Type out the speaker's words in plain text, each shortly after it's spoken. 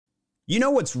You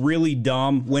know what's really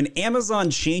dumb? When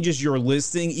Amazon changes your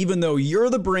listing, even though you're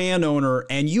the brand owner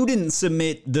and you didn't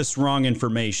submit this wrong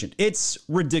information. It's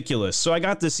ridiculous. So I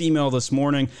got this email this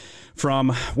morning from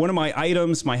one of my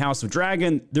items, my House of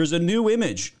Dragon. There's a new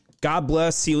image. God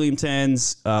bless Helium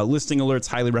 10s. Listing alerts,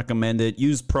 highly recommend it.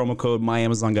 Use promo code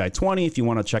MyAmazonGuy20 if you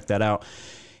want to check that out.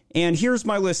 And here's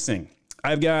my listing.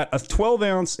 I've got a 12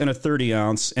 ounce and a 30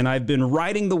 ounce, and I've been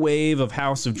riding the wave of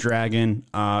House of Dragon,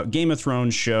 Game of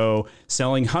Thrones show,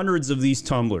 selling hundreds of these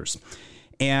tumblers.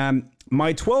 And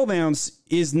my 12 ounce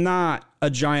is not a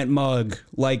giant mug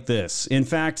like this. In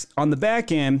fact, on the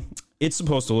back end, it's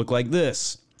supposed to look like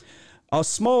this. A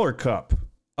smaller cup,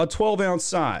 a 12 ounce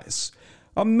size,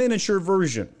 a miniature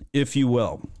version, if you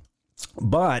will.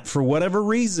 But for whatever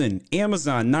reason,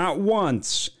 Amazon, not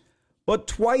once, but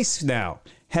twice now,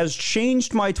 has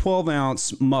changed my 12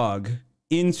 ounce mug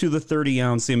into the 30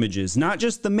 ounce images. Not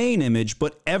just the main image,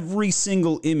 but every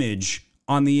single image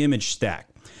on the image stack.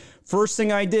 First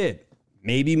thing I did,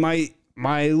 maybe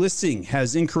my listing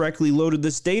has incorrectly loaded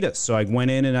this data. So I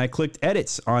went in and I clicked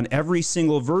edits on every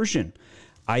single version.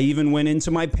 I even went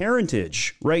into my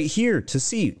parentage right here to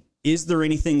see, is there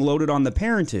anything loaded on the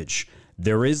parentage?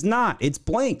 There is not. It's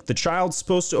blank. The child's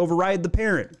supposed to override the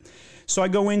parent. So I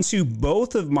go into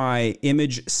both of my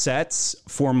image sets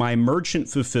for my merchant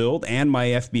fulfilled and my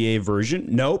FBA version.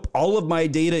 Nope, all of my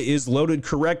data is loaded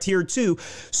correct here too.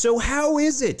 So how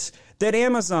is it that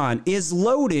Amazon is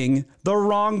loading the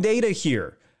wrong data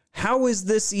here? How is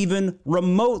this even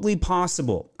remotely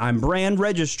possible? I'm brand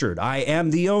registered. I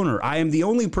am the owner. I am the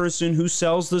only person who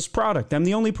sells this product. I'm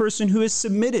the only person who has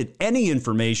submitted any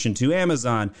information to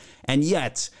Amazon, and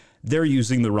yet they're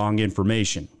using the wrong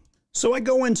information. So I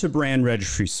go into brand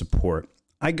registry support.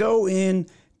 I go in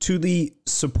to the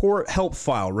support help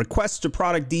file, request a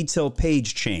product detail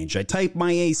page change. I type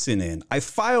my ASIN in. I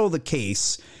file the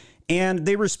case, and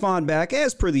they respond back,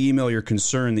 as per the email, you're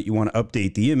concerned that you want to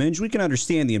update the image. We can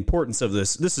understand the importance of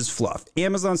this. This is fluff.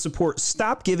 Amazon support,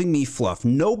 stop giving me fluff.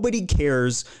 Nobody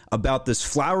cares about this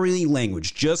flowery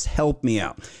language. Just help me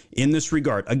out in this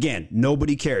regard. Again,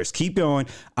 nobody cares. Keep going.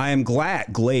 I am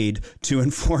glad to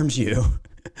inform you.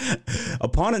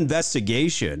 Upon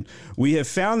investigation, we have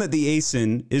found that the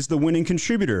ASIN is the winning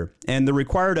contributor, and the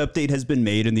required update has been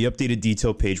made, and the updated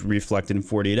detail page will be reflected in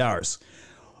 48 hours.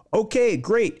 Okay,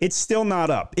 great. It's still not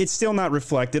up. It's still not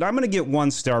reflected. I'm going to get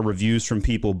 1-star reviews from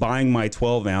people buying my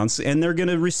 12 ounce, and they're going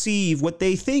to receive what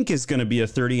they think is going to be a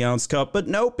 30 ounce cup. But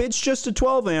nope, it's just a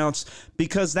 12 ounce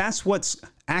because that's what's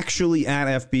actually at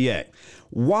FBA.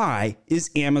 Why is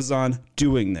Amazon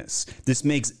doing this? This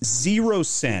makes 0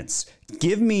 sense.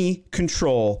 Give me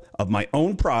control of my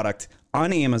own product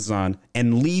on Amazon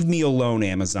and leave me alone,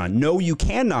 Amazon. No, you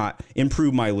cannot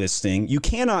improve my listing. You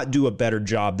cannot do a better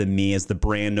job than me as the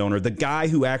brand owner, the guy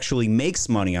who actually makes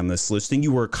money on this listing.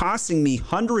 You are costing me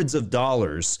hundreds of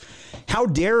dollars. How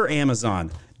dare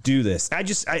Amazon do this? I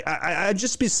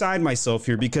just beside myself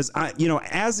here because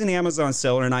as an Amazon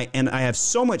seller, and I have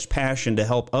so much passion to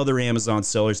help other Amazon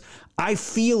sellers. I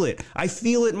feel it. I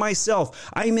feel it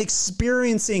myself. I'm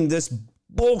experiencing this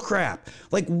bullcrap.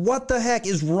 Like, what the heck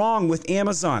is wrong with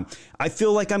Amazon? I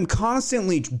feel like I'm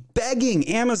constantly begging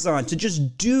Amazon to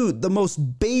just do the most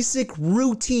basic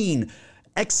routine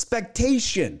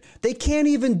expectation. They can't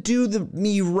even do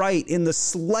me right in the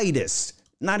slightest,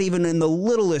 not even in the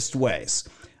littlest ways.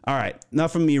 All right,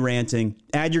 enough of me ranting.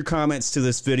 Add your comments to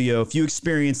this video if you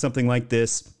experience something like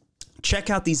this.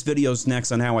 Check out these videos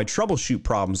next on how I troubleshoot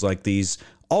problems like these,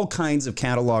 all kinds of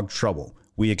catalog trouble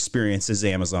we experience as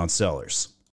Amazon sellers.